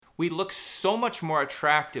we look so much more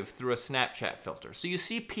attractive through a Snapchat filter. So you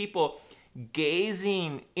see people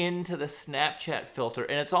gazing into the Snapchat filter,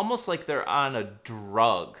 and it's almost like they're on a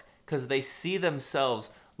drug because they see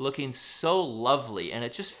themselves looking so lovely, and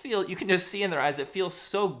you can just see in their eyes, it feels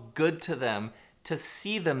so good to them to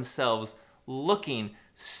see themselves looking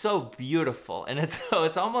so beautiful. And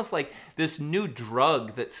it's almost like this new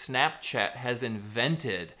drug that Snapchat has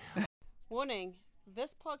invented. Warning,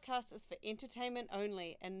 this podcast is for entertainment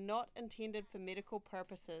only and not intended for medical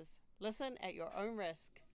purposes. Listen at your own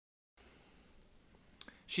risk.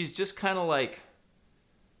 She's just kind of like,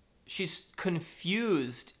 she's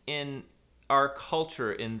confused in our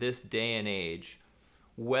culture in this day and age,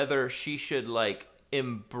 whether she should like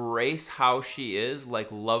embrace how she is, like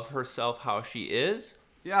love herself how she is.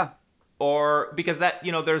 Yeah. Or because that,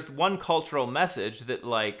 there's one cultural message that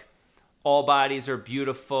like all bodies are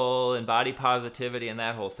beautiful and body positivity and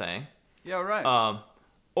that whole thing. Yeah, right.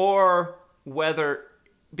 Or whether,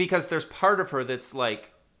 because there's part of her that's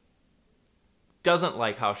like, doesn't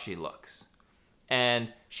like how she looks.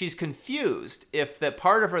 And she's confused if the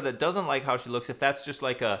part of her that doesn't like how she looks, if that's just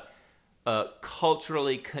like a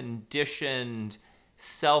culturally conditioned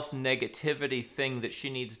self-negativity thing that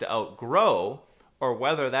she needs to outgrow, or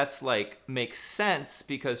whether that's like makes sense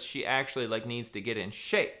because she actually like needs to get in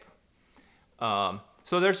shape.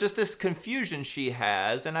 So there's just this confusion she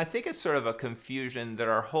has, and I think it's sort of a confusion that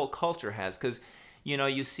our whole culture has, because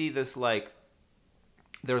you see this like,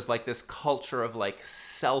 there's like this culture of like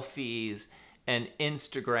selfies and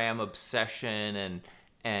Instagram obsession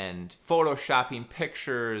and photoshopping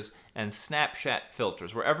pictures and Snapchat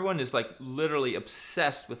filters, where everyone is like literally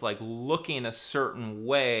obsessed with like looking a certain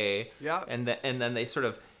way. Yeah. And then they sort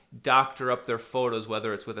of doctor up their photos,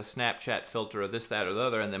 whether it's with a Snapchat filter or this, that, or the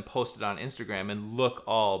other, and then post it on Instagram and look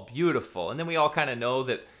all beautiful. And then we all kind of know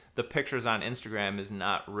that the pictures on Instagram is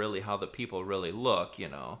not really how the people really look,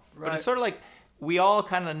 Right. But it's sort of like we all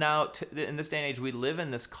kind of now, in this day and age, we live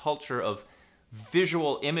in this culture of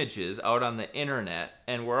visual images out on the internet,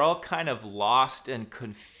 and we're all kind of lost and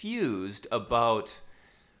confused about,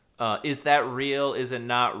 is that real? Is it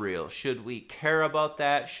not real? Should we care about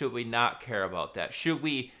that? Should we not care about that? Should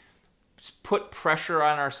we put pressure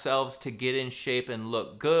on ourselves to get in shape and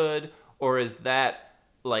look good? Or is that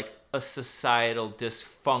like a societal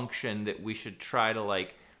dysfunction that we should try to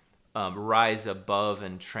like rise above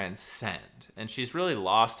and transcend? And she's really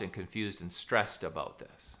lost and confused and stressed about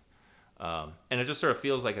this. And it just sort of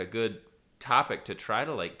feels like a good topic to try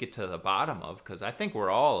to like get to the bottom of, because I think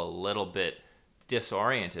we're all a little bit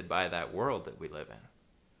disoriented by that world that we live in.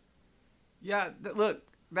 Yeah, look,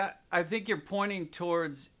 that I think you're pointing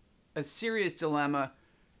towards a serious dilemma,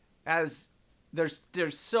 as there's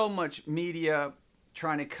so much media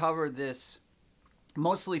trying to cover this,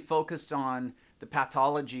 mostly focused on the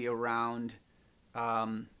pathology around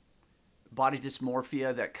body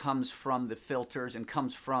dysmorphia that comes from the filters and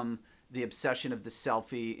comes from the obsession of the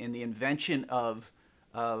selfie and the invention of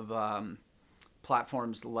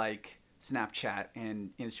platforms like Snapchat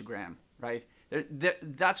and Instagram, right?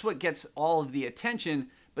 That's what gets all of the attention.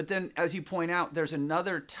 But then, as you point out, there's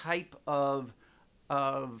another type of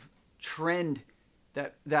trend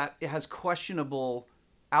that has questionable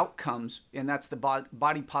outcomes, and that's the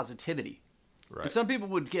body positivity. Right. And some people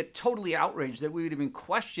would get totally outraged that we would even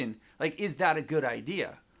question, like, is that a good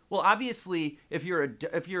idea? Well, obviously, if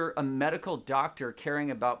you're a medical doctor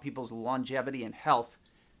caring about people's longevity and health,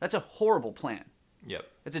 that's a horrible plan. Yep.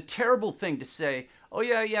 It's a terrible thing to say, oh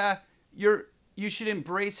yeah, you should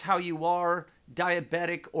embrace how you are,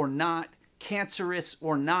 diabetic or not, cancerous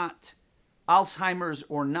or not, Alzheimer's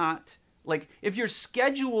or not. Like, if you're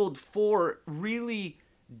scheduled for really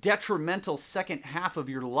detrimental second half of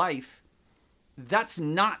your life, that's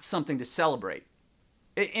not something to celebrate.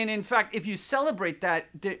 And in fact, if you celebrate that,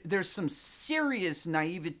 there's some serious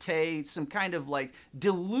naivete, some kind of like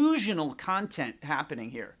delusional content happening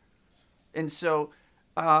here. And so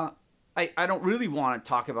I don't really want to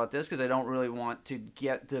talk about this because I don't really want to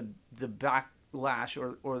get the backlash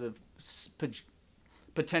or the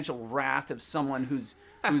potential wrath of someone who's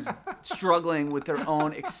struggling with their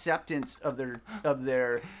own acceptance of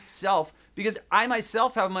their self, because I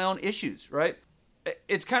myself have my own issues, right?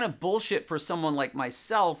 It's kind of bullshit for someone like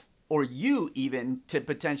myself or you even to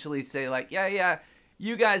potentially say like, yeah,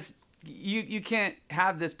 you guys, you can't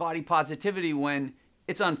have this body positivity when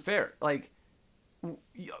it's unfair. Like,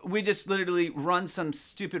 we just literally run some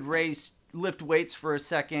stupid race, lift weights for a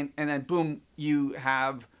second, and then boom, you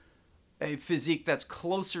have a physique that's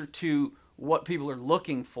closer to what people are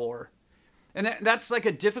looking for. And that's like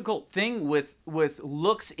a difficult thing with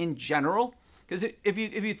looks in general, Because if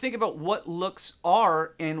you think about what looks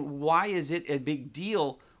are and why is it a big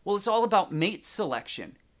deal, well, it's all about mate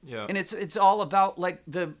selection. Yeah. And it's all about like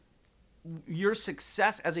your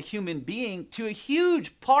success as a human being to a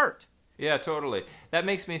huge part. Yeah, totally. That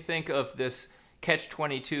makes me think of this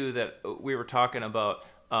catch-22 that we were talking about.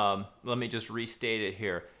 Let me just restate it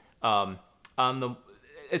here.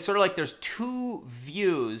 It's sort of like there's two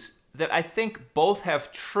views that I think both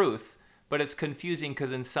have truth, but it's confusing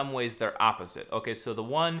because in some ways they're opposite. Okay, so the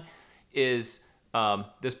one is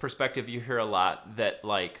this perspective you hear a lot that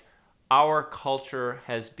like our culture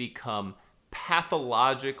has become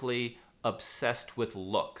pathologically obsessed with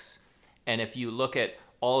looks. And if you look at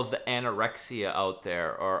all of the anorexia out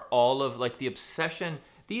there or all of like the obsession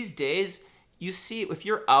these days, you see if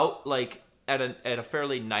you're out like at a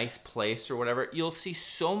fairly nice place or whatever, you'll see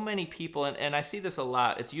so many people, and I see this a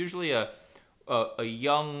lot. It's usually a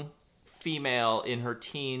young female in her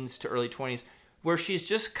teens to early 20s where she's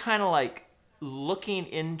just kind of like looking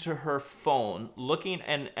into her phone, looking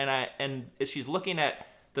and she's looking at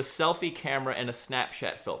the selfie camera and a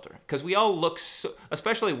Snapchat filter, because we all look so,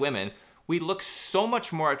 especially women, we look so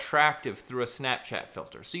much more attractive through a Snapchat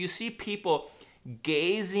filter. So you see people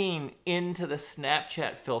gazing into the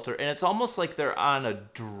Snapchat filter, and it's almost like they're on a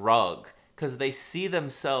drug because they see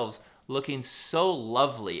themselves looking so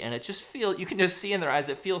lovely, and you can just see in their eyes,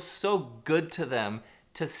 it feels so good to them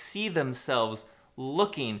to see themselves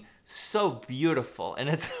looking so beautiful. And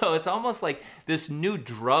it's almost like this new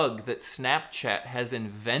drug that Snapchat has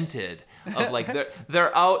invented of like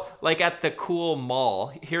they're out like at the cool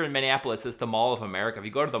mall here in Minneapolis. It's the Mall of America. If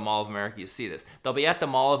you go to the Mall of America, you see this. They'll be at the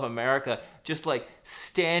Mall of America just like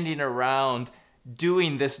standing around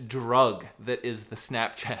doing this drug that is the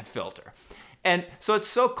Snapchat filter. And so it's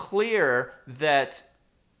so clear that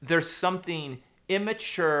there's something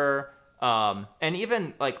immature and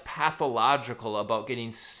even like pathological about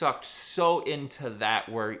getting sucked so into that,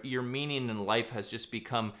 where your meaning in life has just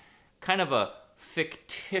become kind of a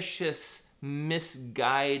fictitious,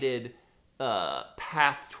 misguided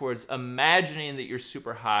path towards imagining that you're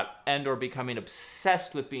super hot and or becoming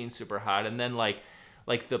obsessed with being super hot. And then like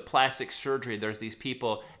the plastic surgery, there's these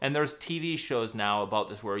people, and there's TV shows now about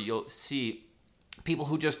this where you'll see people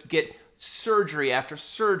who just get surgery after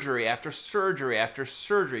surgery after surgery after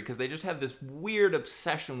surgery because they just have this weird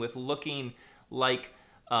obsession with looking like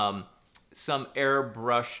some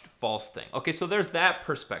airbrushed false thing. Okay, so there's that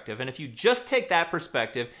perspective. And if you just take that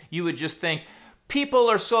perspective, you would just think, people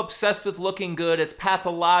are so obsessed with looking good, it's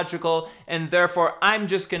pathological, and therefore I'm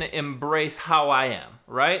just going to embrace how I am,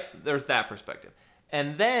 right? There's that perspective.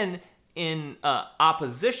 And then in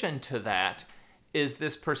opposition to that is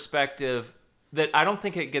this perspective that I don't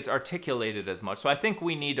think it gets articulated as much. So I think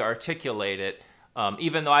we need to articulate it,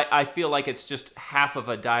 even though I feel like it's just half of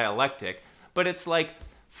a dialectic. But it's like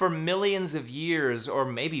for millions of years, or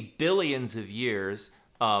maybe billions of years,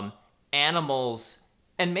 animals,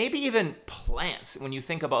 and maybe even plants, when you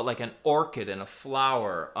think about like an orchid and a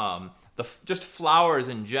flower, just flowers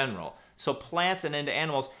in general. So plants and into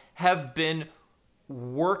animals have been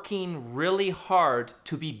working really hard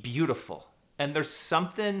to be beautiful. And there's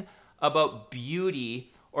something about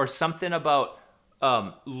beauty or something about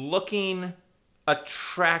looking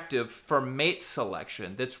attractive for mate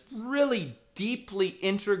selection that's really deeply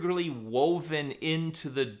integrally woven into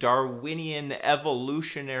the Darwinian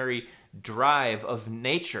evolutionary drive of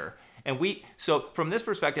nature. And so from this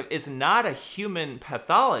perspective, it's not a human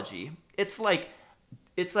pathology. It's like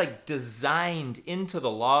designed into the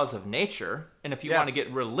laws of nature. And if you want to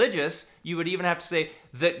get religious, you would even have to say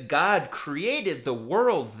that God created the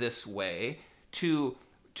world this way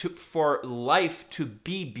for life to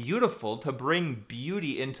be beautiful, to bring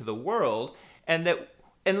beauty into the world. And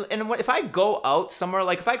if I go out somewhere,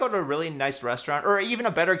 like if I go to a really nice restaurant, or even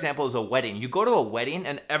a better example is a wedding. You go to a wedding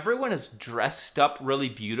and everyone is dressed up really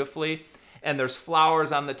beautifully, and there's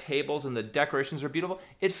flowers on the tables and the decorations are beautiful.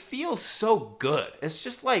 It feels so good. It's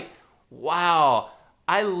just like, wow,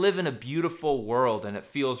 I live in a beautiful world and it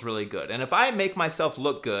feels really good. And if I make myself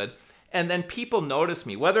look good and then people notice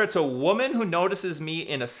me, whether it's a woman who notices me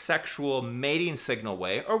in a sexual mating signal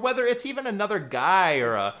way, or whether it's even another guy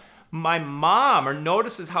or my mom or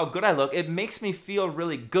notices how good I look, it makes me feel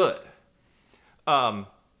really good.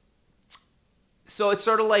 So it's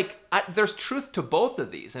sort of like there's truth to both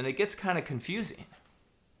of these, and it gets kind of confusing.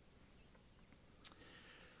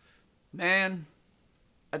 Man,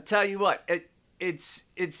 I tell you what, it's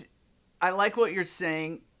I like what you're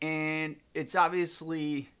saying, and it's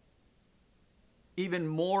obviously even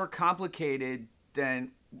more complicated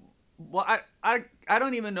than, well, I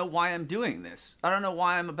don't even know why I'm doing this. I don't know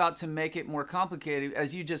why I'm about to make it more complicated,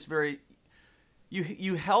 as you just very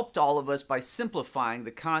you helped all of us by simplifying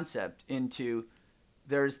the concept into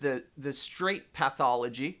there's the straight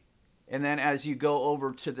pathology, and then as you go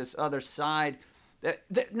over to this other side,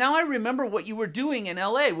 that now I remember what you were doing in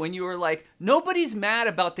LA when you were like, nobody's mad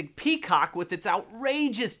about the peacock with its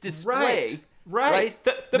outrageous display. Right.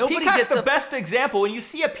 The peacock's the best example. When you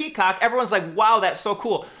see a peacock, everyone's like, wow, that's so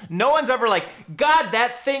cool. No one's ever like, God,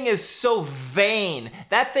 that thing is so vain.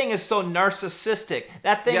 That thing is so narcissistic.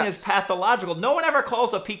 That thing is pathological. No one ever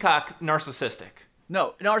calls a peacock narcissistic.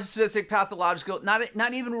 No, narcissistic, pathological,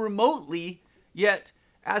 not even remotely. Yet,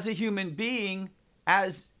 as a human being,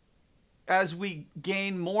 as we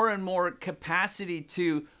gain more and more capacity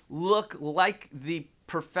to look like the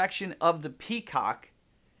perfection of the peacock,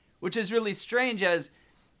 which is really strange as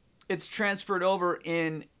it's transferred over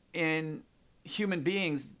in human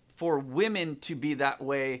beings for women to be that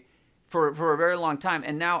way for a very long time,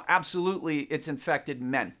 and now absolutely it's infected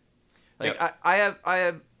men. Like Yep. I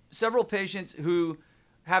have several patients who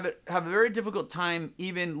have a very difficult time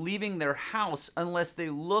even leaving their house unless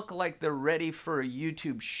they look like they're ready for a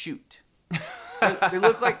YouTube shoot. They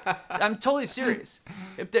look like, I'm totally serious.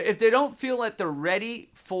 If they don't feel that they're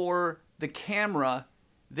ready for the camera,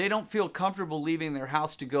 they don't feel comfortable leaving their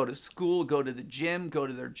house to go to school, go to the gym, go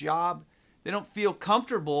to their job. They don't feel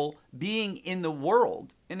comfortable being in the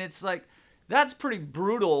world. And it's like, that's pretty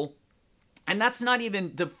brutal. And that's not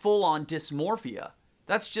even the full-on dysmorphia.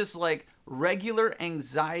 That's just like regular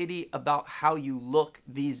anxiety about how you look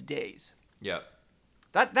these days. Yep.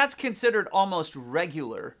 That's considered almost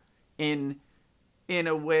regular in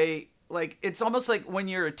a way. Like, it's almost like when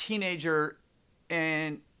you're a teenager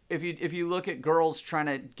and if you look at girls trying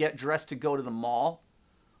to get dressed to go to the mall,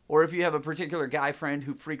 or if you have a particular guy friend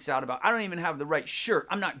who freaks out about, I don't even have the right shirt,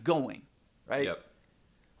 I'm not going, right? Yep.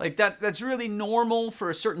 Like that's really normal for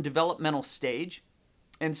a certain developmental stage.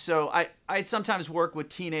 And so I sometimes work with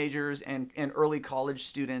teenagers and early college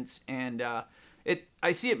students, and I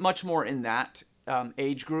see it much more in that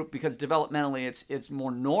age group because developmentally it's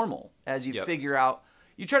more normal as you Yep.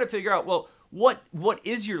 you try to figure out, well, what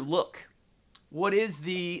is your look? What is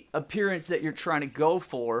the appearance that you're trying to go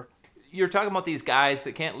for? You're talking about these guys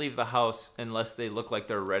that can't leave the house unless they look like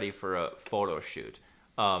they're ready for a photo shoot.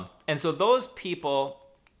 And so those people,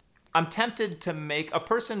 I'm tempted to make, a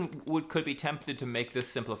person could be tempted to make this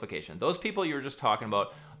simplification. Those people you were just talking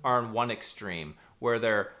about are in one extreme where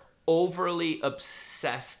they're overly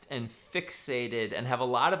obsessed and fixated and have a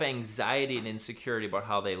lot of anxiety and insecurity about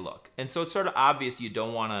how they look. And so it's sort of obvious you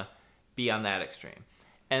don't want to be on that extreme.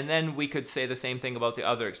 And then we could say the same thing about the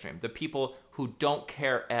other extreme. The people who don't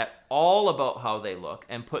care at all about how they look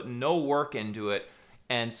and put no work into it.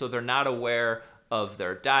 And so they're not aware of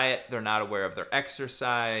their diet. They're not aware of their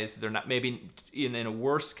exercise. They're not, maybe in a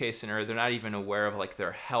worst case scenario, they're not even aware of like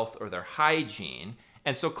their health or their hygiene.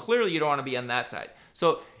 And so clearly you don't want to be on that side.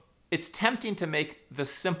 So it's tempting to make the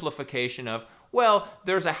simplification of, well,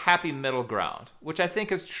 there's a happy middle ground, which I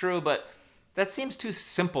think is true, but that seems too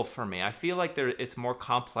simple for me. I feel like it's more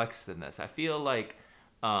complex than this. I feel like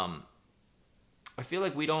we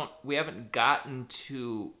haven't gotten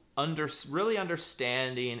to really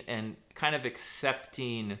understanding and kind of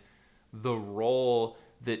accepting the role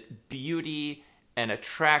that beauty and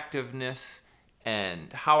attractiveness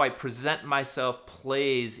and how I present myself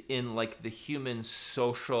plays in like the human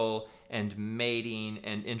social and mating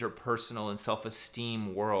and interpersonal and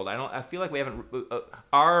self-esteem world. I feel like we haven't,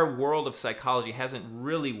 our world of psychology hasn't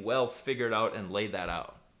really well figured out and laid that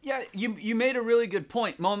out. Yeah, you made a really good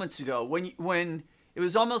point moments ago when it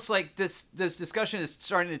was almost like this discussion is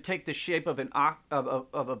starting to take the shape of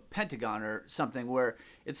a pentagon or something, where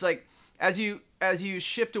it's like as you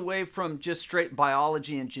shift away from just straight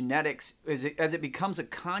biology and genetics, as it becomes a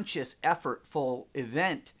conscious, effortful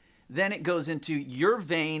event, then it goes into you're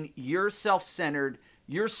vain, you're self-centered,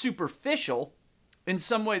 you're superficial. In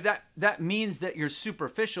some way, that means that you're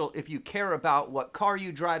superficial if you care about what car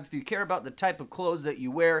you drive, if you care about the type of clothes that you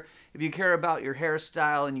wear, if you care about your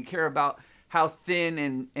hairstyle, and you care about how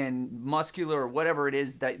thin and muscular or whatever it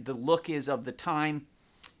is that the look is of the time.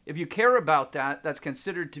 If you care about that, that's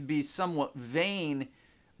considered to be somewhat vain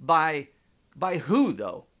by who,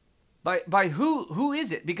 though? By who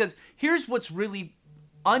is it? Because here's what's really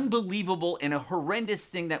unbelievable and a horrendous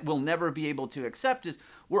thing that we'll never be able to accept is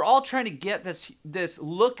we're all trying to get this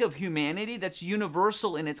look of humanity that's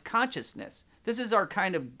universal in its consciousness. This is our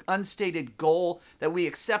kind of unstated goal, that we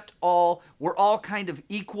accept all, we're all kind of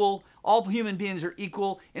equal, all human beings are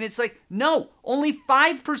equal. And it's like, no, only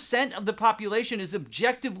 5% of the population is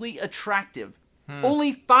objectively attractive.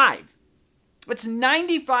 Only 5. It's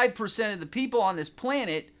 95% of the people on this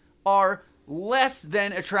planet are less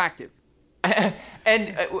than attractive.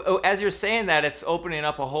 And as you're saying that, it's opening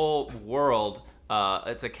up a whole world.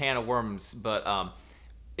 It's a can of worms, but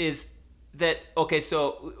is that okay?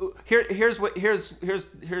 So here's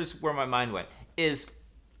where my mind went. Is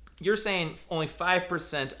you're saying only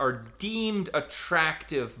 5% are deemed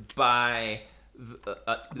attractive by the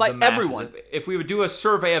masses. Everyone. If we would do a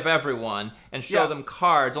survey of everyone and show them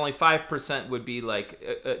cards, only 5% would be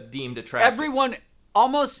like deemed attractive.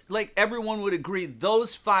 Almost like everyone would agree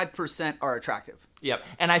those 5% are attractive. Yep.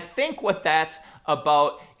 And I think what that's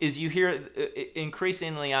about is you hear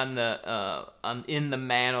increasingly on the in the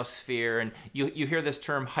manosphere, and you hear this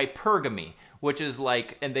term hypergamy, which is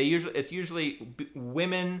like, and it's usually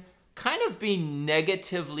women kind of being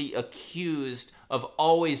negatively accused of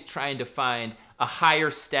always trying to find a higher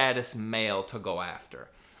status male to go after.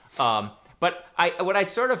 But what I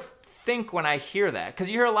sort of think when I hear that, because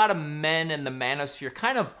you hear a lot of men in the manosphere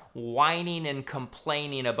kind of whining and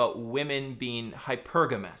complaining about women being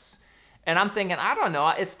hypergamous. And I'm thinking, I don't know,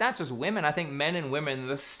 it's not just women. I think men and women are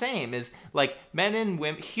the same. Is like men and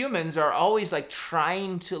women, humans are always like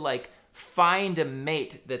trying to like find a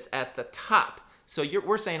mate that's at the top. So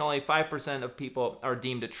we're saying only 5% of people are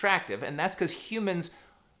deemed attractive, and that's because humans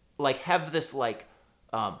like have this like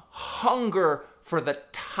hunger for the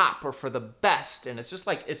top or for the best, and it's just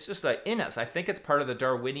like in us. I think it's part of the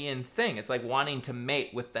Darwinian thing. It's like wanting to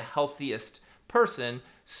mate with the healthiest person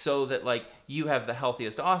so that like you have the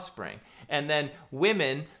healthiest offspring. And then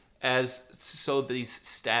women, as so these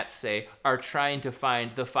stats say, are trying to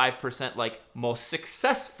find the 5% like most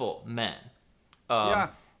successful men.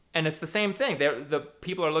 And it's the same thing. The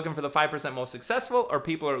people are looking for the 5% most successful, or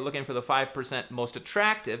people are looking for the 5% most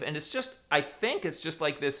attractive. And it's just, I think it's just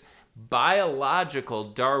like this biological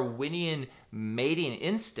Darwinian mating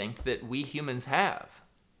instinct that we humans have.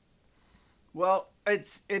 Well,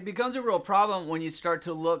 it becomes a real problem when you start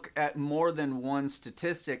to look at more than one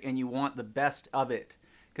statistic and you want the best of it.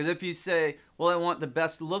 Because if you say, well, I want the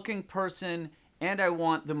best looking person, and I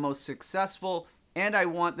want the most successful, and I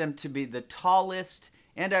want them to be the tallest,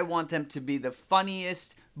 and I want them to be the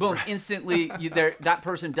funniest, boom, right. Instantly that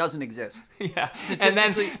person doesn't exist. Yeah. And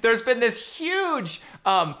then there's been this huge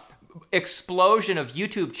explosion of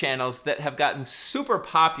YouTube channels that have gotten super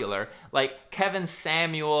popular, like Kevin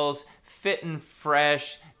Samuels, Fit and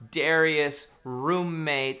Fresh, Darius,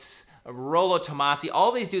 Roommates, Rollo Tomasi.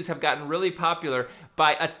 All these dudes have gotten really popular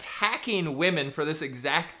by attacking women for this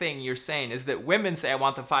exact thing you're saying, is that women say, I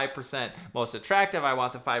want the 5% most attractive, I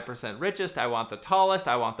want the 5% richest, I want the tallest,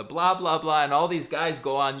 I want the blah, blah, blah. And all these guys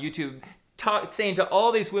go on YouTube saying to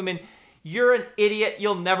all these women, you're an idiot,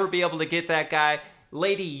 you'll never be able to get that guy.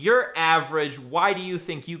 Lady, you're average. Why do you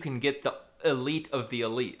think you can get the elite of the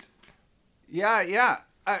elite? Yeah.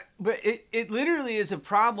 But it literally is a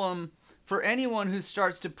problem for anyone who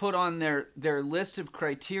starts to put on their list of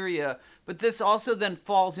criteria. But this also then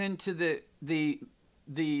falls into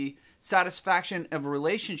the satisfaction of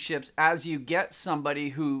relationships as you get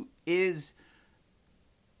somebody who is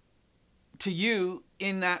to you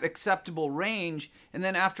in that acceptable range, and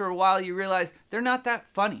then after a while you realize they're not that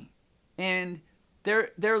funny, and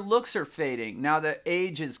their looks are fading now that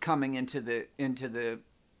age is coming into the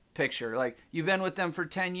picture. Like, you've been with them for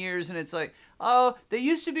 10 years and it's like, oh, they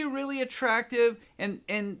used to be really attractive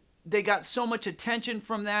and they got so much attention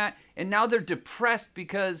from that, and now they're depressed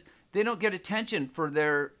because they don't get attention for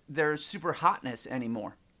their super hotness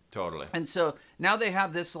anymore. Totally. And so now they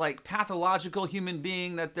have this like pathological human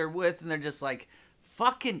being that they're with, and they're just like,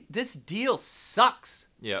 fucking, this deal sucks.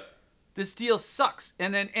 Yep. This deal sucks.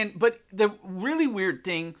 But the really weird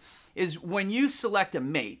thing is when you select a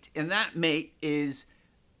mate, and that mate is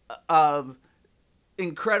of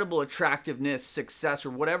incredible attractiveness, success, or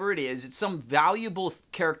whatever it is, it's some valuable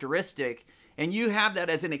characteristic, and you have that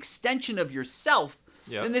as an extension of yourself,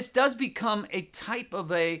 then this does become a type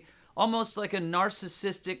of almost like a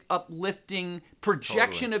narcissistic, uplifting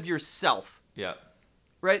projection of yourself. Yeah.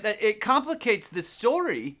 Right? That it complicates the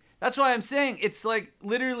story. That's why I'm saying it's like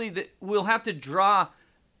literally that we'll have to draw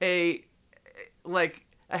a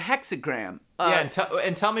hexagram. And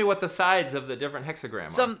tell me what the sides of the different hexagram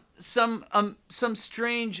are. Some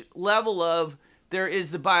strange level of, there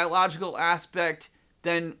is the biological aspect,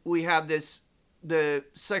 then we have the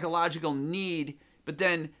psychological need, but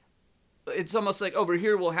then it's almost like over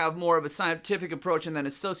here we'll have more of a scientific approach and then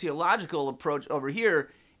a sociological approach over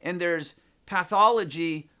here, and there's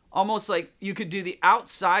pathology, almost like you could do the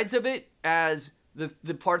outsides of it as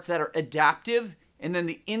the parts that are adaptive, and then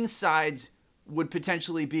the insides would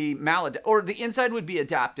potentially be maladaptive, or the inside would be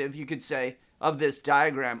adaptive, you could say, of this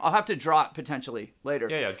diagram. I'll have to draw it potentially later.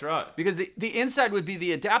 Yeah, draw it. Because the inside would be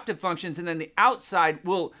the adaptive functions, and then the outside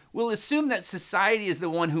will assume that society is the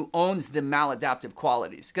one who owns the maladaptive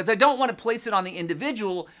qualities. Because I don't want to place it on the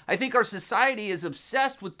individual. I think our society is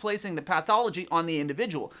obsessed with placing the pathology on the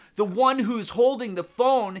individual. The one who's holding the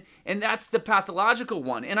phone, and that's the pathological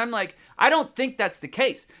one. And I'm like, I don't think that's the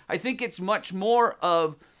case. I think it's much more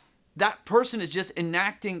of that person is just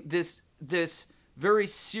enacting this very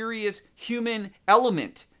serious human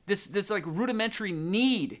element, this like rudimentary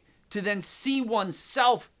need to then see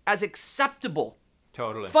oneself as acceptable.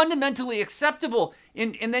 Totally. Fundamentally acceptable.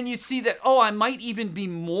 And then you see that, oh, I might even be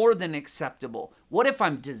more than acceptable. What if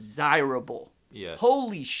I'm desirable? Yes.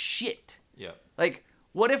 Holy shit. Yeah. Like,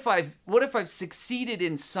 what if I've succeeded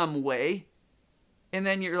in some way? And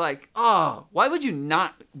then you're like, oh, why would you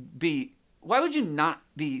not be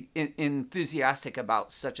enthusiastic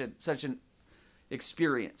about such an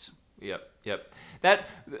experience? Yep.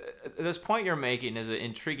 This point you're making is an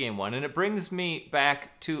intriguing one, and it brings me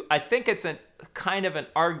back to, I think it's a kind of an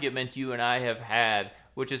argument you and I have had,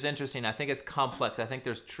 which is interesting. I think it's complex. I think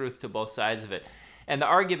there's truth to both sides of it. And the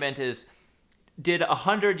argument is, did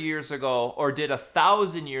 100 years ago or did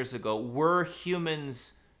 1,000 years ago, were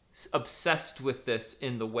humans obsessed with this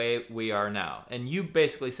in the way we are now? And you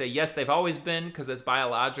basically say, yes, they've always been because it's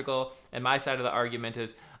biological. And my side of the argument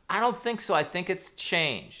is, I don't think so. I think it's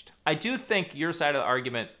changed. I do think your side of the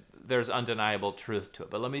argument, there's undeniable truth to it.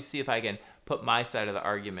 But let me see if I can put my side of the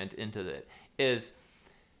argument into it.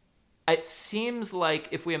 It seems like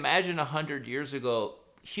if we imagine 100 years ago,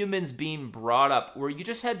 humans being brought up where you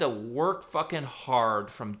just had to work fucking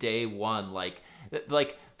hard from day one. Like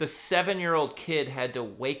the 7-year-old kid had to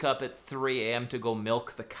wake up at 3 a.m. to go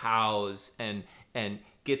milk the cows and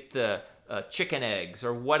get the chicken eggs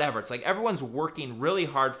or whatever. It's like everyone's working really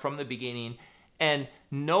hard from the beginning, and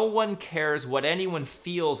no one cares what anyone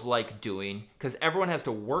feels like doing because everyone has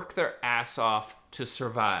to work their ass off to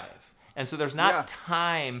survive. And so there's not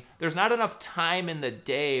time, there's not enough time in the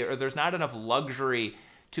day, or there's not enough luxury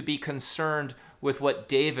to be concerned with what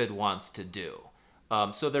David wants to do.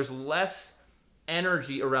 So there's less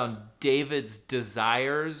energy around David's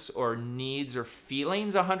desires or needs or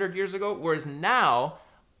feelings 100 years ago, whereas now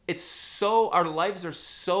our lives are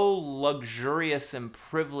so luxurious and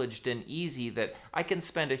privileged and easy that I can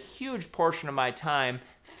spend a huge portion of my time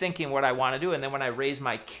thinking what I want to do. And then when I raise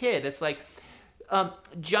my kid, it's like,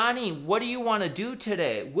 Johnny, what do you want to do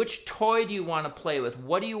today? Which toy do you want to play with?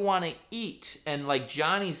 What do you want to eat? And like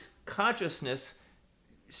Johnny's consciousness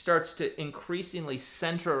starts to increasingly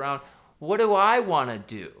center around, what do I want to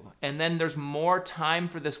do? And then there's more time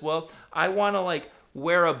for this. Well, I want to like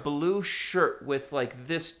wear a blue shirt with like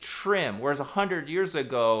this trim. Whereas 100 years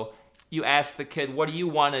ago, you ask the kid, what do you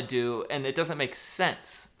want to do? And it doesn't make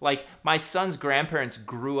sense. Like my son's grandparents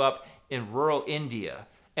grew up in rural India.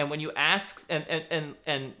 And when you ask,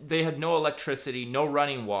 and they had no electricity, no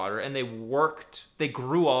running water, and they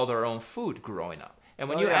grew all their own food growing up. And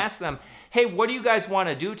when ask them, hey, what do you guys want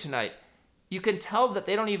to do tonight? You can tell that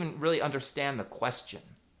they don't even really understand the question.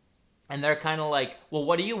 And they're kind of like, well,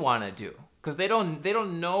 what do you want to do? Because they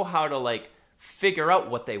don't know how to like figure out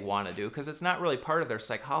what they want to do because it's not really part of their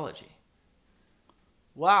psychology.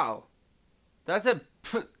 Wow. That's a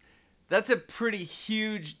pretty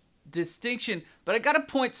huge distinction, but I got to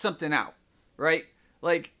point something out, right?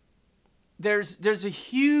 Like there's a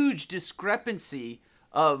huge discrepancy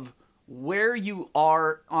of where you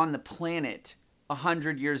are on the planet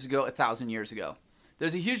 100 years ago, 1,000 years ago.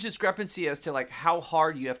 There's a huge discrepancy as to like how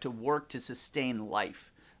hard you have to work to sustain life.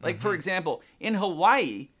 Like for example, in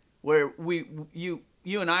Hawaii, where you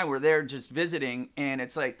and I were there just visiting, and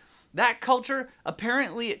it's like that culture,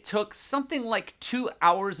 apparently it took something like 2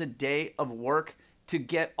 hours a day of work to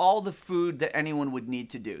get all the food that anyone would need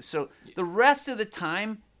to do. So the rest of the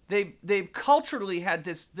time, they've culturally had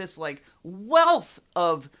this like wealth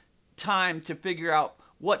of time to figure out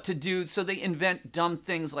what to do. So they invent dumb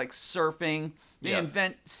things like surfing. They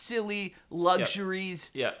invent silly luxuries.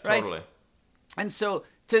 Yeah, right? Totally. And so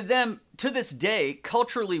to them, to this day,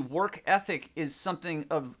 culturally, work ethic is something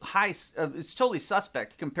of it's totally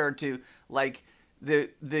suspect compared to like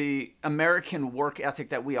the American work ethic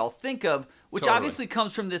that we all think of, which obviously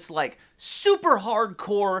comes from this like super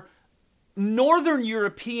hardcore Northern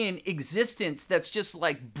European existence that's just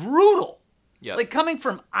like brutal. Yep. Like coming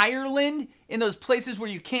from Ireland, in those places where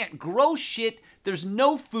you can't grow shit, there's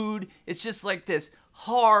no food, it's just like this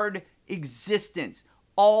hard existence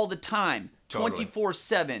all the time,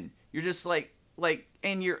 24/7. You're just like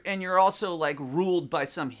and you're also like ruled by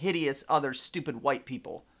some hideous other stupid white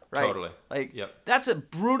people, right? Totally. Like that's a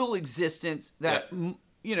brutal existence that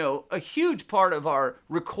a huge part of our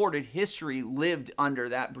recorded history lived under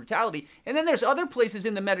that brutality. And then there's other places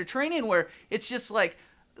in the Mediterranean where it's just like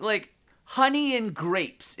honey and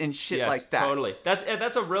grapes and shit Yes, like that. Totally.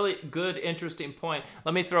 That's a really good, interesting point.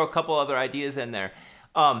 Let me throw a couple other ideas in there.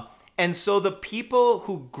 And so the people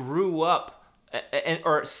who grew up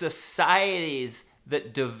or societies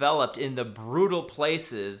that developed in the brutal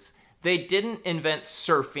places, they didn't invent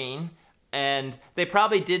surfing, and they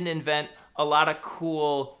probably didn't invent a lot of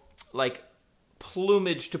cool, like,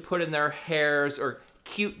 plumage to put in their hairs or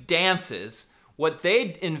cute dances. What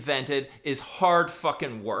they invented is hard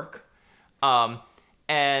fucking work.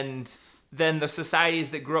 And then the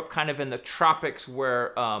societies that grew up kind of in the tropics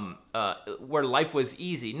where life was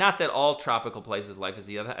easy. Not that all tropical places life is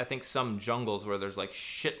easy. I think some jungles where there's like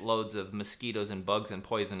shitloads of mosquitoes and bugs and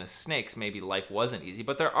poisonous snakes, maybe life wasn't easy.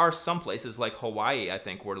 But there are some places like Hawaii, I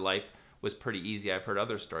think, where life was pretty easy. I've heard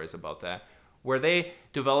other stories about that, where they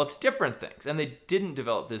developed different things. And they didn't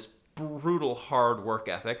develop this brutal hard work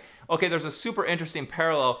ethic. Okay, there's a super interesting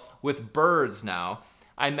parallel with birds now.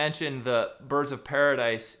 I mentioned the birds of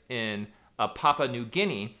paradise in Papua New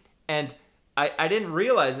Guinea, and I didn't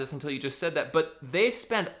realize this until you just said that, but they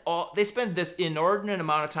spend this inordinate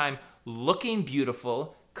amount of time looking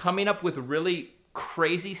beautiful, coming up with really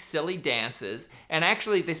crazy, silly dances, and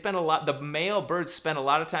actually the male birds spend a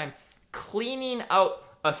lot of time cleaning out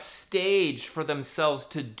a stage for themselves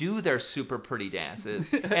to do their super pretty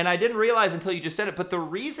dances. And I didn't realize until you just said it, but the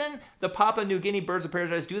reason the Papua New Guinea birds of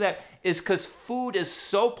paradise do that is because food is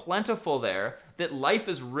so plentiful there that life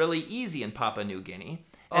is really easy in Papua New Guinea.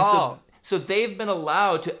 And so they've been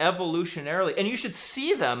allowed to evolutionarily, and you should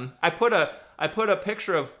see them. I put a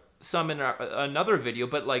picture of some in another video,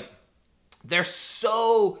 but like they're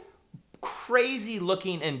so crazy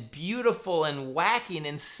looking and beautiful and wacky and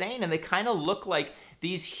insane, and they kind of look like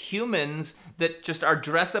these humans that just are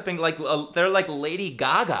dressed up in they're like Lady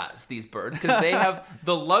Gagas, these birds, because they have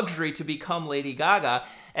the luxury to become Lady Gaga.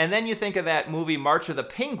 And then you think of that movie March of the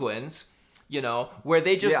Penguins, where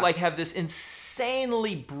they just have this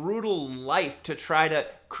insanely brutal life. To try to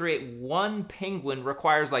create one penguin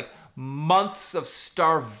requires like months of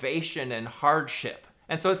starvation and hardship.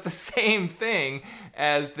 And so it's the same thing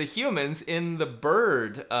as the humans in the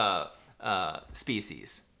bird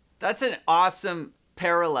species. That's an awesome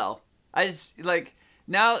parallel. I just,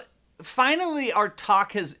 now finally our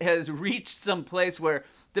talk has reached some place where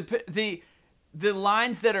the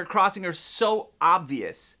lines that are crossing are so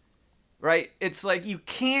obvious, right? It's like you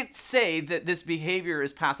can't say that this behavior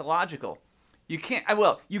is pathological. You can't.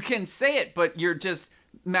 You can say it, but you're just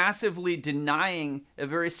massively denying a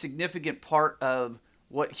very significant part of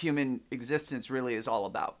what human existence really is all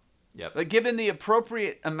about. Yep. But given the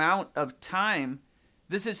appropriate amount of time,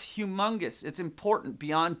 this is humongous. It's important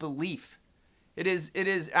beyond belief. It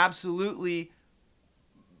is absolutely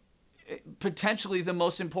potentially the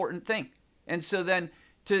most important thing. And so then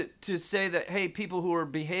to say that, hey, people who are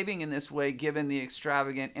behaving in this way, given the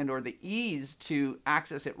extravagant and or the ease to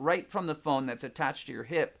access it right from the phone that's attached to your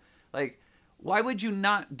hip, like, why would you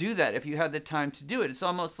not do that if you had the time to do it? It's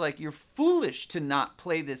almost like you're foolish to not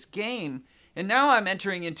play this game. And now I'm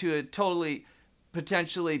entering into a totally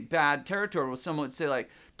potentially bad territory where someone would say like,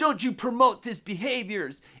 don't you promote these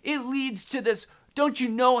behaviors? It leads to this. Don't you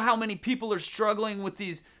know how many people are struggling with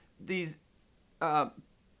these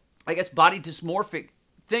I guess body dysmorphic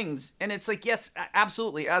things? And it's like, yes,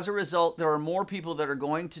 absolutely. As a result, there are more people that are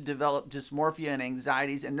going to develop dysmorphia and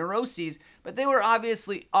anxieties and neuroses, but they were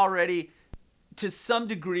obviously already to some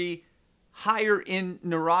degree higher in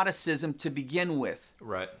neuroticism to begin with.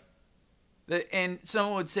 Right. And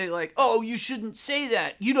someone would say like, oh, you shouldn't say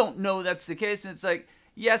that. You don't know that's the case. And it's like,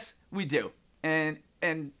 yes, we do. And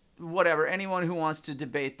whatever, anyone who wants to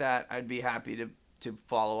debate that, I'd be happy to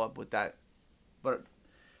follow up with that. But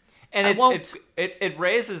it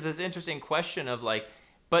raises this interesting question of like,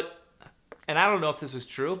 and I don't know if this is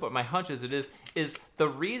true, but my hunch is it is the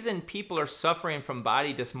reason people are suffering from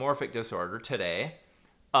body dysmorphic disorder today,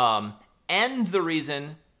 and the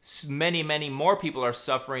reason many, many more people are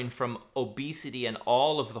suffering from obesity and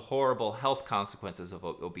all of the horrible health consequences of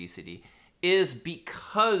obesity is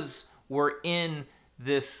because we're in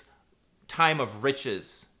this time of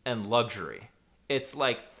riches and luxury. It's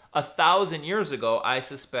like 1,000 years ago, I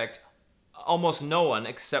suspect almost no one,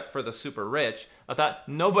 except for the super rich,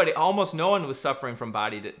 almost no one was suffering from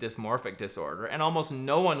body dysmorphic disorder, and almost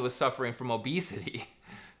no one was suffering from obesity.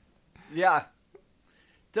 Yeah.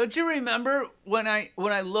 Don't you remember when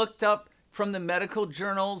I looked up from the medical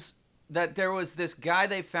journals that there was this guy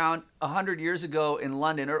they found 100 years ago in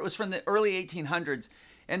London, or it was from the early 1800s,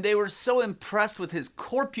 and they were so impressed with his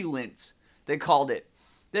corpulence, they called it,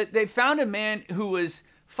 that they found a man who was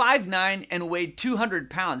 5'9" and weighed 200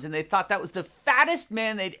 pounds, and they thought that was the fattest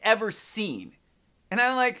man they'd ever seen. And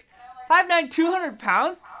I'm like, 5'9", 200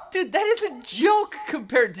 pounds? Dude, that is a joke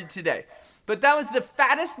compared to today. But that was the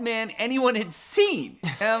fattest man anyone had seen.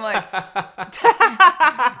 And I'm like...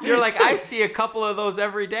 You're like, I see a couple of those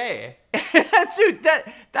every day. Dude,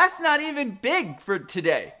 that's not even big for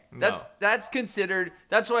today. No. That's considered...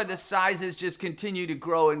 That's why the sizes just continue to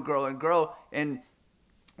grow and grow and grow. And,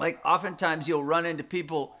 like, oftentimes you'll run into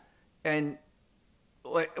people and...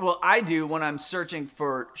 Well, I do when I'm searching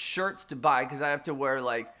for shirts to buy because I have to wear,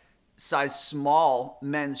 like, size small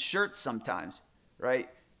men's shirts sometimes, right?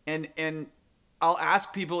 And I'll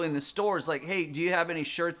ask people in the stores, like, hey, do you have any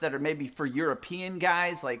shirts that are maybe for European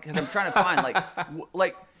guys? Like, because I'm trying to find,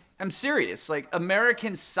 like, I'm serious. Like,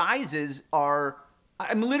 American sizes are,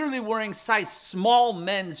 I'm literally wearing size small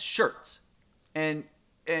men's shirts. And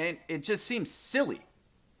it just seems silly.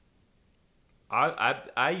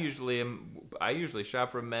 I usually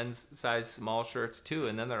shop for men's size small shirts too,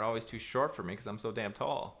 and then they're always too short for me because I'm so damn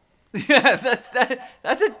tall. Yeah,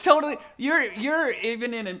 that's a totally. You're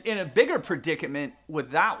even in a bigger predicament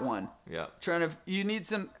with that one. Yeah. You need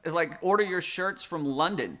some, like, order your shirts from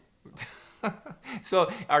London. So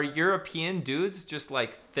are European dudes just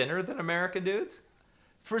like thinner than American dudes?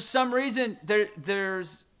 For some reason,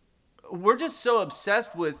 we're just so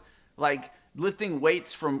obsessed with, like, lifting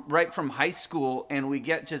weights from high school, and we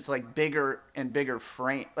get just, like, bigger and bigger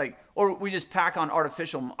frame, like, or we just pack on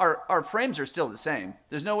artificial. Our frames are still the same.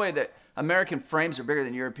 There's no way that American frames are bigger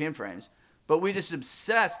than European frames, but we just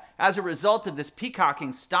obsess as a result of this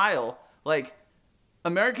peacocking style. Like,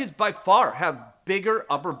 Americans by far have bigger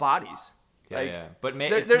upper bodies. Yeah, like, yeah. But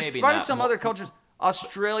there's maybe probably not some other cultures.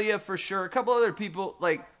 Australia for sure. A couple other people,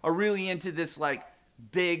 like, are really into this, like,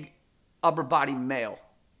 big upper body male.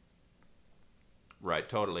 Right,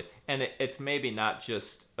 totally. And it's maybe not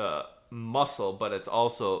just muscle, but it's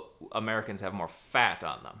also Americans have more fat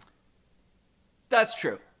on them. That's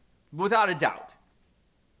true. Without a doubt.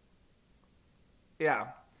 Yeah.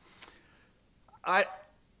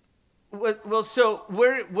 Well, so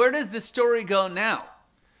where does the story go now?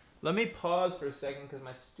 Let me pause for a second because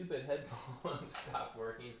my stupid headphones stopped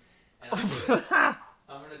working. And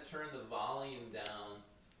I'm going to turn the volume down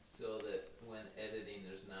so that when editing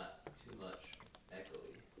there's not too much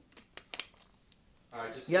echoey. All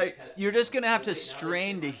right, You're just going to have to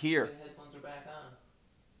strain to hear. The headphones are back on.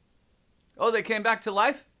 Oh, they came back to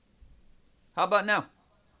life? How about now?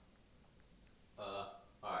 All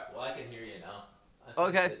right, well, I can hear you now.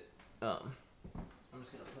 Okay. I'm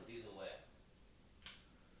just going to put these away.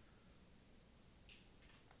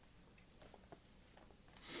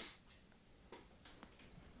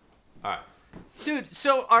 All right. Dude,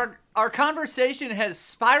 so our conversation has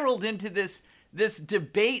spiraled into this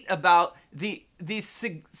debate about the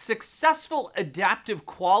successful adaptive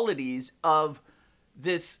qualities of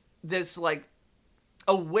this like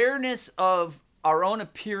awareness of our own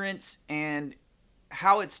appearance and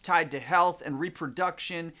how it's tied to health and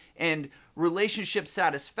reproduction and relationship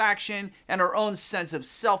satisfaction and our own sense of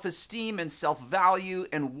self-esteem and self-value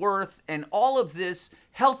and worth and all of this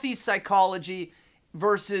healthy psychology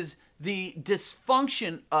versus the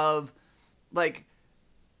dysfunction of, like,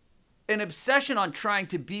 an obsession on trying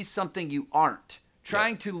to be something you aren't,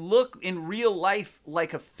 trying to look in real life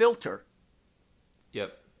like a filter.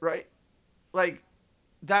 Yep. Right? Like,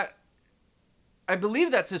 that, I believe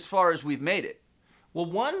that's as far as we've made it.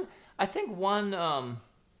 Well, I think one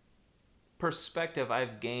perspective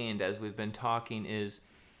I've gained as we've been talking is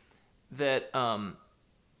that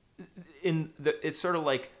it's sort of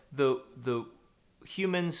like the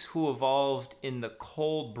humans who evolved in the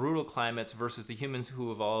cold, brutal climates versus the humans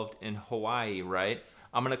who evolved in Hawaii, right?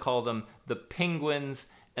 I'm going to call them the penguins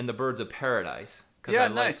and the birds of paradise because I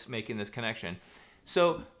like making this connection.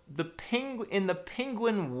 So in the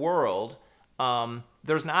penguin world,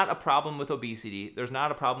 there's not a problem with obesity. There's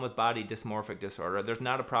not a problem with body dysmorphic disorder. There's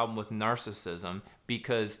not a problem with narcissism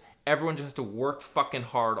because everyone just has to work fucking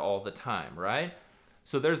hard all the time, right?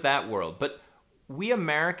 So there's that world. But we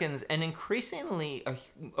Americans, and increasingly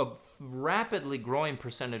a rapidly growing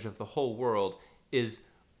percentage of the whole world, is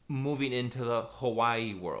moving into the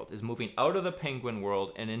Hawaii world, is moving out of the penguin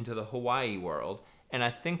world and into the Hawaii world. And I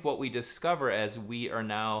think what we discover as we are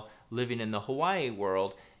now living in the Hawaii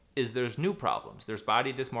world is there's new problems. There's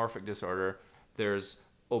body dysmorphic disorder, there's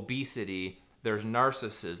obesity, there's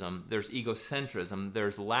narcissism, there's egocentrism,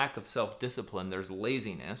 there's lack of self-discipline, there's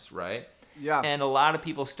laziness, right? Yeah. And a lot of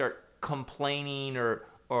people start complaining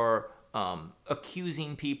or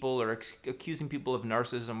accusing people or accusing people of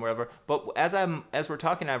narcissism, whatever. But as we're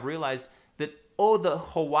talking, I've realized that, oh, the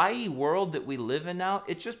Hawaii world that we live in now,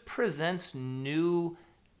 it just presents new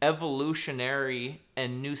evolutionary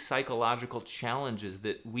and new psychological challenges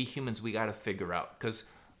that we humans, we got to figure out. Because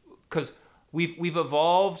we've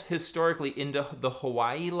evolved historically into the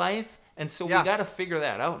Hawaii life, and so we got to figure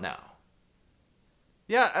that out now.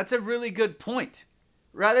 Yeah, that's a really good point.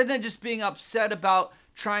 Rather than just being upset about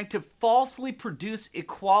trying to falsely produce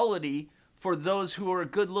equality for those who are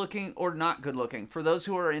good looking or not good looking, for those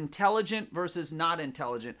who are intelligent versus not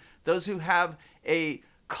intelligent, those who have a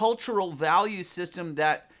cultural value system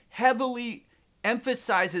that heavily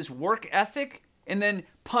emphasizes work ethic and then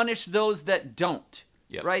punish those that don't.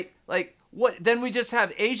 Yep. Right? Like, what? Then we just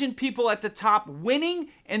have Asian people at the top winning,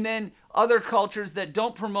 and then other cultures that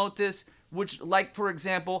don't promote this, which, like, for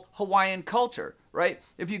example, Hawaiian culture, right?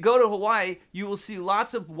 If you go to Hawaii, you will see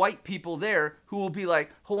lots of white people there who will be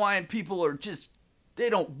like, Hawaiian people are just, they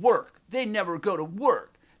don't work. They never go to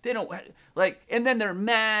work. They don't, like, and then they're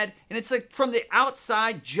mad. And it's like from the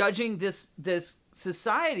outside judging this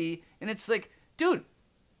society. And it's like, dude,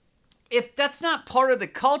 if that's not part of the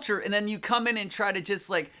culture, and then you come in and try to just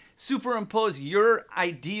like superimpose your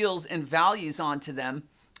ideals and values onto them,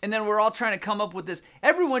 and then we're all trying to come up with this,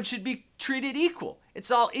 everyone should be treated equal. It's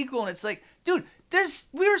all equal. And it's like, dude,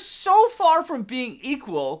 we're so far from being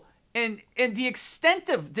equal. And the extent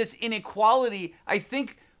of this inequality, I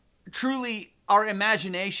think truly our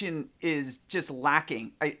imagination is just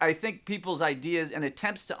lacking. I think people's ideas and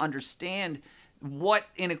attempts to understand what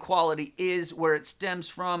inequality is, where it stems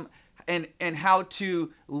from, and how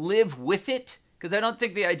to live with it. Because I don't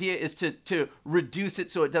think the idea is to reduce it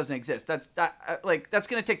so it doesn't exist. That's going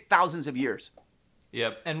to take thousands of years.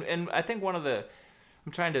 Yep. And I think I'm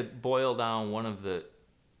trying to boil down one of the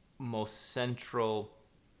most central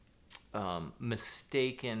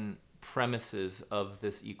mistaken premises of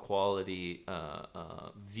this equality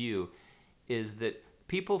view is that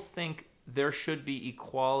people think there should be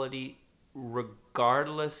equality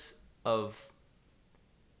regardless of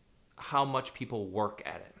how much people work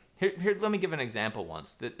at it. Here, let me give an example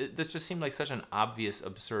once. This just seemed like such an obvious,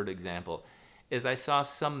 absurd example. Is I saw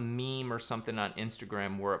some meme or something on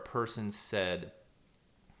Instagram where a person said,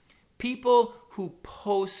 people who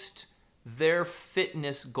post their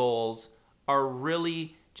fitness goals are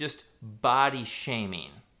really just body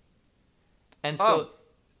shaming. And so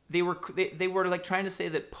they were like trying to say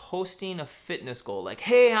that posting a fitness goal, like,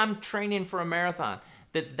 hey, I'm training for a marathon,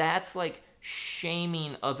 that's like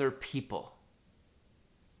shaming other people.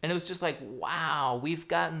 And it was just like, wow, we've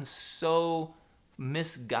gotten so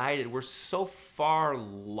misguided. We're so far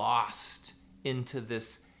lost into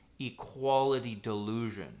this equality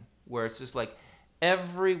delusion where it's just like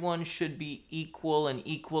everyone should be equal and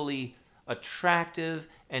equally attractive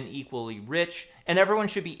and equally rich, and everyone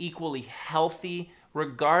should be equally healthy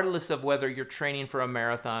regardless of whether you're training for a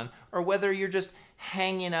marathon or whether you're just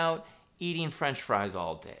hanging out eating French fries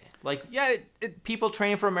all day. Like, yeah, people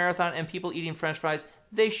training for a marathon and people eating French fries,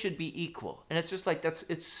 they should be equal. And it's just like,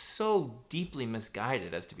 it's so deeply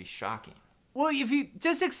misguided as to be shocking. Well, if you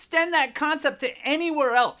just extend that concept to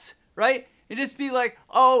anywhere else, right? It'd just be like,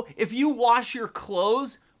 oh, if you wash your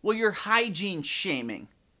clothes, well, you're hygiene shaming.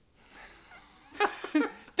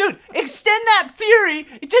 Dude, extend that theory.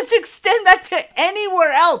 Just extend that to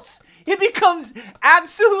anywhere else. It becomes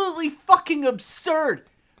absolutely fucking absurd,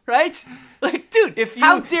 right? Like, dude,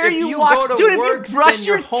 how dare you wash? Dude, if you brush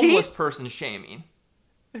your teeth, homeless person shaming.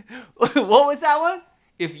 What was that one?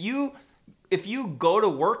 If you go to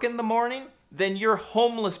work in the morning, then you're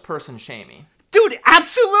homeless person shaming. Dude,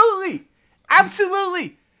 absolutely.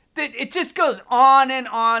 Absolutely. It just goes on and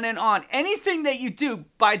on and on. Anything that you do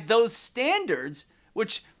by those standards,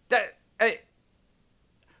 which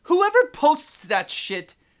whoever posts that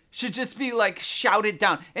shit should just be like shouted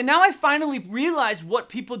down. And now I finally realize what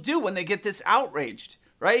people do when they get this outraged,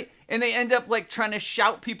 right? And they end up like trying to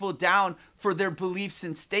shout people down for their beliefs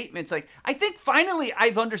and statements. Like, I think finally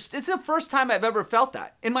I've understood. It's the first time I've ever felt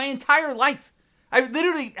that in my entire life.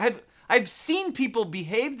 I've seen people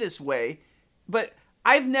behave this way, but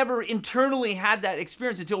I've never internally had that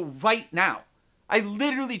experience until right now. I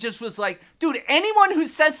literally just was like, dude, anyone who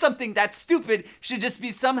says something that's stupid should just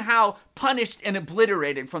be somehow punished and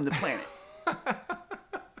obliterated from the planet.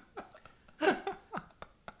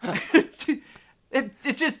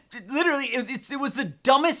 It just literally, it was the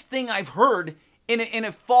dumbest thing I've heard in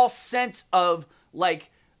a false sense of like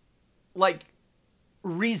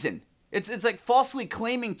reason. It's like falsely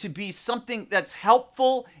claiming to be something that's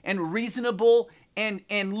helpful and reasonable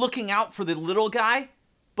and looking out for the little guy,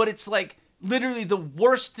 but it's like literally the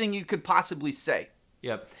worst thing you could possibly say.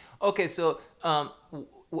 Yep. Okay, so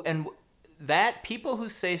and that people who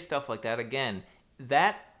say stuff like that, again,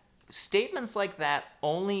 that statements like that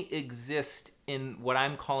only exist in what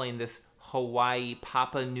I'm calling this Hawaii,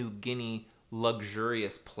 Papua New Guinea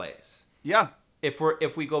luxurious place. Yeah. If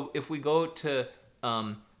we go to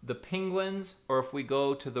the penguins, or if we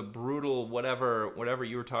go to the brutal whatever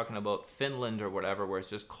you were talking about, Finland or whatever, where it's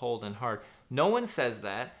just cold and hard, no one says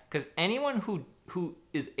that, because anyone who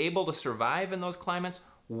is able to survive in those climates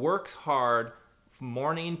works hard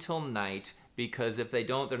morning till night, because if they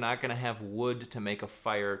don't, they're not going to have wood to make a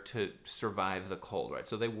fire to survive the cold, right?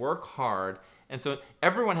 So they work hard, and so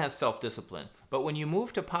everyone has self-discipline. But when you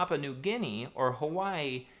move to Papua New Guinea or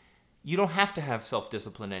Hawaii, you don't have to have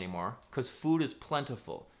self-discipline anymore, because food is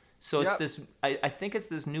plentiful. So it's this. I think it's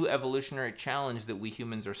this new evolutionary challenge that we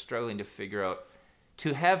humans are struggling to figure out.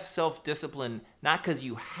 To have self-discipline, not because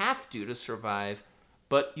you have to survive,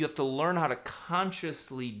 but you have to learn how to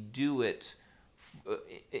consciously do it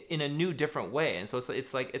in a new, different way. And so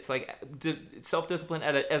it's like self-discipline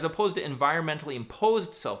as opposed to environmentally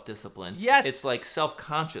imposed self-discipline. Yes, it's like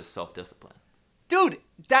self-conscious self-discipline. Dude,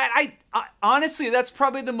 that I honestly, that's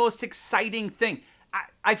probably the most exciting thing.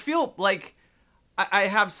 I feel like I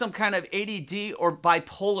have some kind of ADD or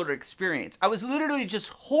bipolar experience. I was literally just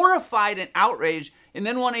horrified and outraged, and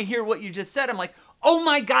then when I hear what you just said, I'm like, oh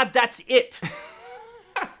my God, that's it.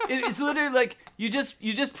 It's literally like you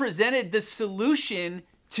just presented the solution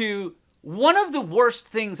to one of the worst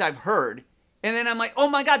things I've heard, and then I'm like, oh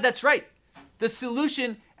my God, that's right. The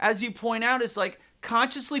solution, as you point out, is like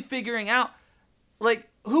consciously figuring out, like,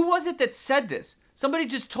 who was it that said this? Somebody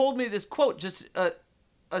just told me this quote just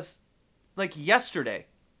like yesterday,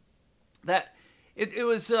 that it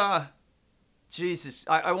was Jesus,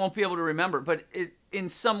 I won't be able to remember, but it in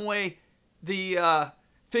some way the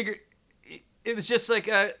figure, it was just like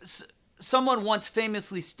someone once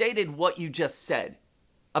famously stated what you just said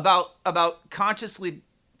about consciously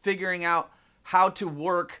figuring out how to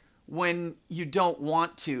work when you don't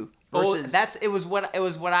want to. Versus, it was what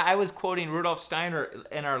I was quoting Rudolf Steiner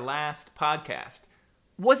in our last podcast.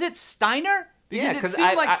 Was it Steiner? Because it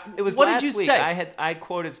seemed like it was what last did you week. say? I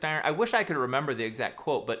quoted Steiner. I wish I could remember the exact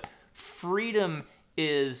quote, but freedom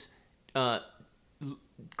is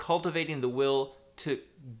cultivating the will to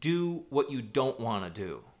do what you don't want to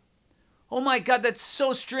do. Oh my God, that's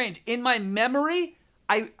so strange. In my memory,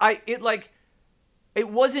 it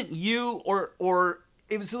wasn't you or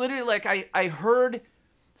it was literally like I heard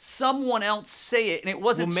someone else say it, and it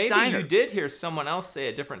wasn't Steiner. Well, maybe you did hear someone else say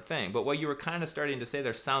a different thing, but what you were kind of starting to say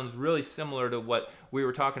there sounds really similar to what we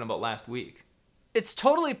were talking about last week. It's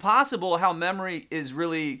totally possible how memory is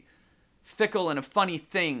really fickle and a funny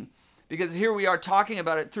thing, because here we are talking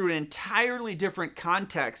about it through an entirely different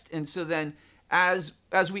context, and so then as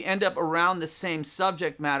we end up around the same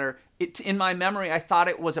subject matter, in my memory, I thought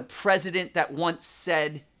it was a president that once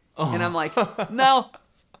said, and I'm like, no,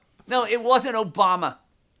 it wasn't Obama.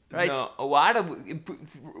 Right? No, well, I don't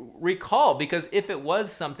recall, because if it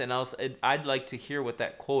was something else, I'd like to hear what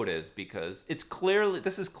that quote is, because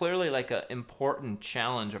this is clearly like an important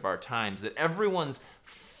challenge of our times, that everyone's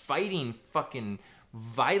fighting fucking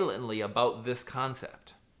violently about this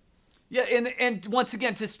concept. Yeah, and once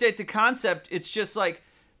again, to state the concept, it's just like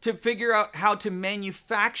to figure out how to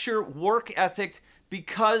manufacture work ethic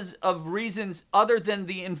because of reasons other than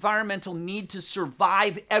the environmental need to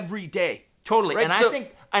survive every day. Totally, right?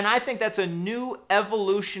 And I think that's a new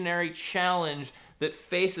evolutionary challenge that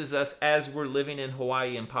faces us as we're living in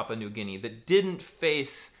Hawaii and Papua New Guinea that didn't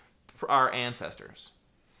face our ancestors.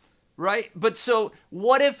 Right? But so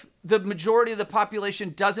what if the majority of the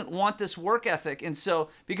population doesn't want this work ethic, and so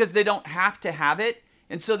because they don't have to have it,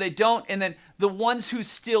 and so they don't, and then the ones who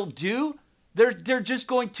still do, they're just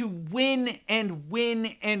going to win and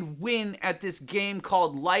win and win at this game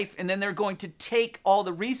called life, and then they're going to take all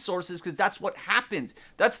the resources, because that's what happens.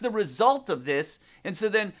 That's the result of this. And so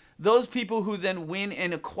then those people who then win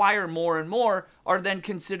and acquire more and more are then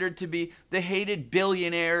considered to be the hated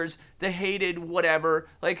billionaires, the hated whatever.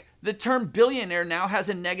 Like, the term billionaire now has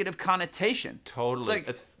a negative connotation. Totally.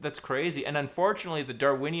 That's crazy. And unfortunately, the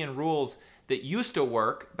Darwinian rules that used to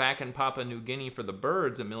work back in Papua New Guinea for the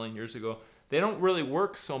birds a million years ago, they don't really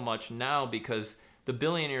work so much now, because the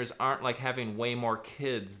billionaires aren't like having way more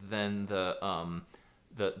kids than the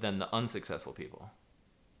unsuccessful people.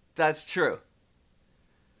 That's true.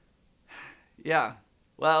 Yeah.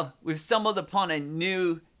 Well, we've stumbled upon a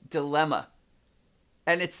new dilemma,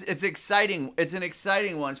 and it's exciting. It's an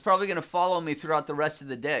exciting one. It's probably going to follow me throughout the rest of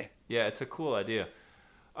the day. Yeah, it's a cool idea.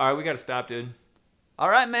 All right, we got to stop, dude. All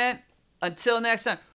right, man. Until next time.